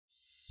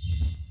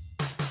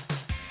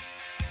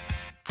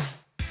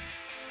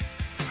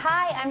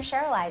Hi, I'm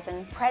Cheryl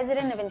Eisen,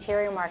 President of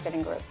Interior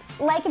Marketing Group.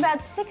 Like about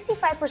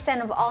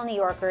 65% of all New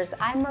Yorkers,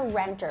 I'm a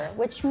renter,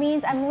 which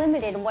means I'm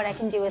limited in what I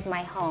can do with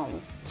my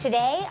home.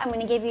 Today, I'm going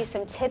to give you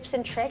some tips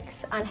and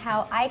tricks on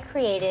how I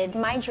created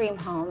my dream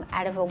home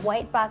out of a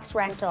white box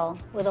rental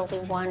with only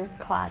one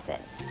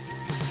closet.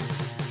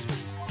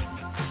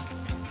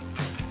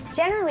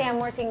 Generally, I'm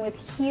working with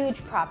huge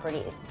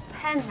properties,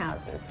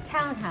 penthouses,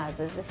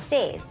 townhouses,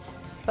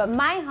 estates. But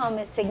my home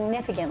is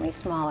significantly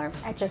smaller,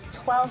 at just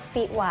 12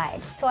 feet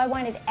wide. So I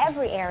wanted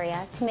every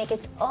area to make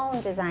its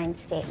own design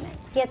statement,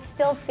 yet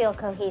still feel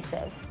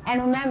cohesive.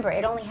 And remember,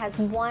 it only has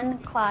one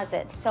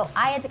closet, so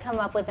I had to come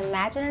up with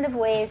imaginative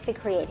ways to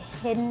create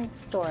hidden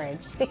storage,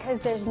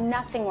 because there's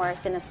nothing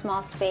worse in a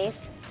small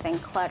space than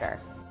clutter.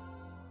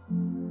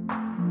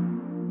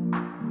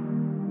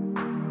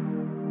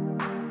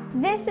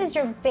 This is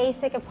your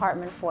basic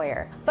apartment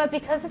foyer, but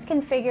because it's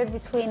configured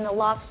between the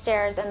loft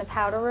stairs and the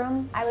powder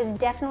room, I was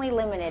definitely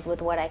limited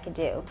with what I could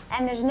do.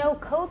 And there's no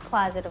coat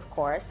closet, of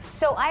course,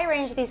 so I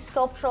arranged these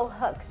sculptural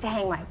hooks to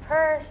hang my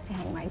purse, to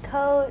hang my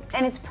coat,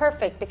 and it's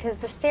perfect because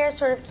the stairs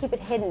sort of keep it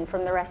hidden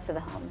from the rest of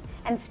the home.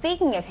 And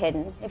speaking of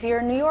hidden, if you're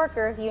a New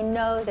Yorker, you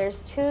know there's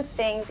two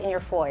things in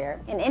your foyer,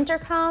 an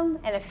intercom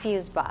and a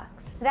fuse box.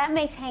 That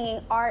makes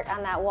hanging art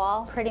on that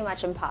wall pretty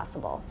much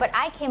impossible. But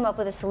I came up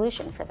with a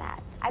solution for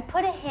that. I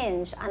put a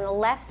hinge on the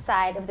left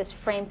side of this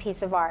framed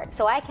piece of art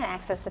so I can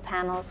access the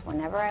panels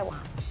whenever I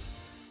want.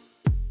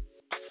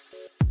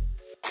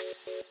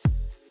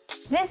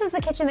 This is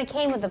the kitchen that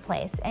came with the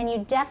place, and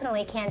you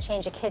definitely can't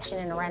change a kitchen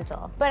in a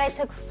rental. But I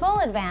took full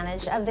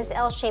advantage of this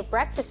L-shaped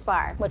breakfast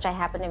bar, which I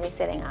happen to be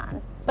sitting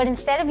on. But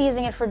instead of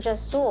using it for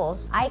just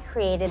stools, I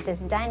created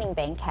this dining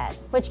banquette,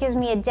 which gives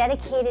me a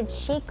dedicated,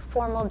 chic,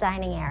 formal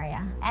dining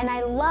area. And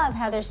I love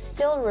how there's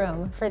still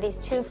room for these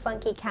two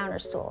funky counter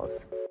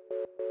stools.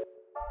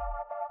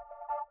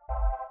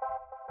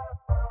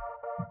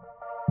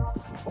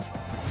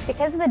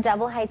 Because of the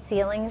double height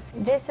ceilings,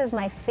 this is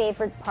my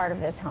favorite part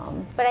of this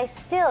home. But I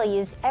still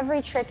used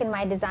every trick in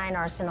my design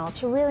arsenal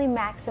to really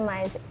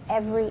maximize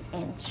every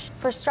inch.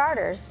 For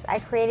starters, I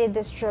created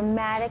this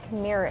dramatic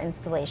mirror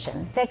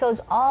installation that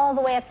goes all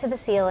the way up to the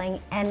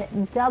ceiling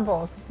and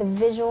doubles the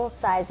visual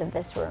size of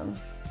this room.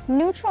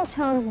 Neutral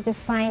tones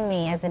define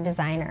me as a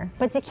designer,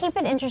 but to keep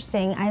it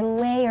interesting, I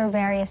layer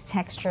various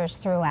textures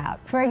throughout.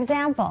 For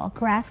example,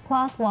 grass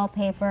cloth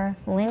wallpaper,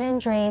 linen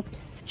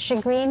drapes,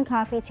 shagreen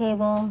coffee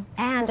table,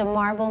 and a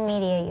marble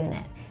media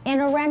unit. In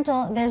a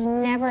rental, there's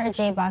never a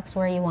J-box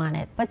where you want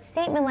it, but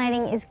statement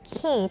lighting is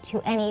key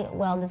to any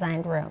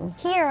well-designed room.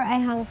 Here, I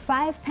hung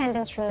 5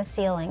 pendants from the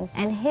ceiling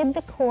and hid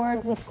the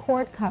cord with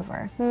cord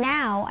cover.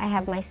 Now I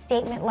have my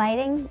statement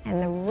lighting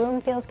and the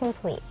room feels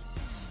complete.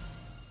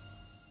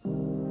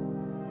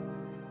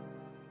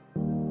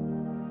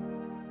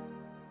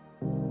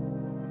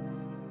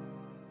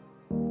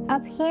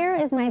 Up here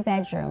is my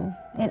bedroom.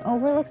 It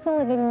overlooks the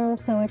living room,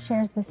 so it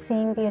shares the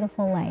same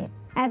beautiful light.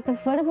 At the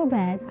foot of a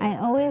bed, I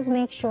always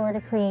make sure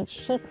to create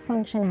chic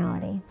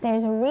functionality.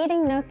 There's a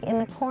reading nook in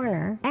the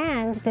corner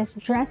and this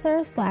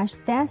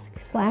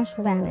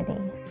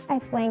dresser/desk/vanity. I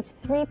flanked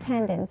 3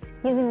 pendants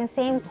using the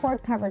same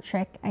cord cover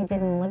trick I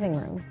did in the living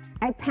room.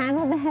 I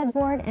paneled the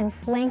headboard and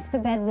flanked the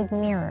bed with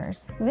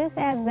mirrors. This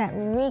adds that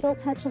regal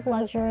touch of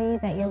luxury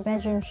that your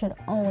bedroom should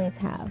always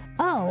have.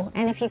 Oh,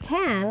 and if you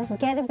can,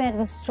 get a bed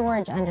with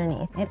storage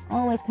underneath. It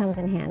always comes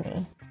in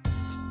handy.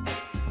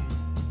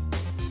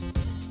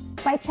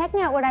 By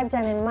checking out what I've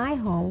done in my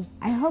home,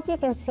 I hope you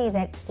can see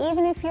that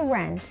even if you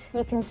rent,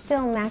 you can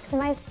still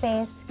maximize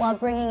space while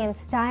bringing in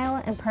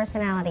style and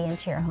personality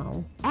into your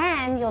home.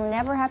 And you'll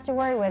never have to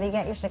worry whether you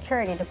get your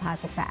security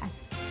deposit back.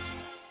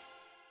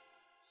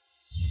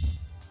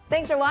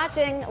 Thanks for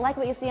watching. Like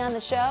what you see on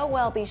the show?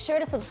 Well, be sure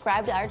to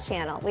subscribe to our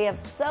channel. We have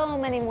so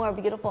many more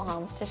beautiful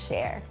homes to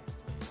share.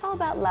 It's all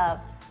about love.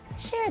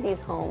 Share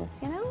these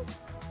homes, you know?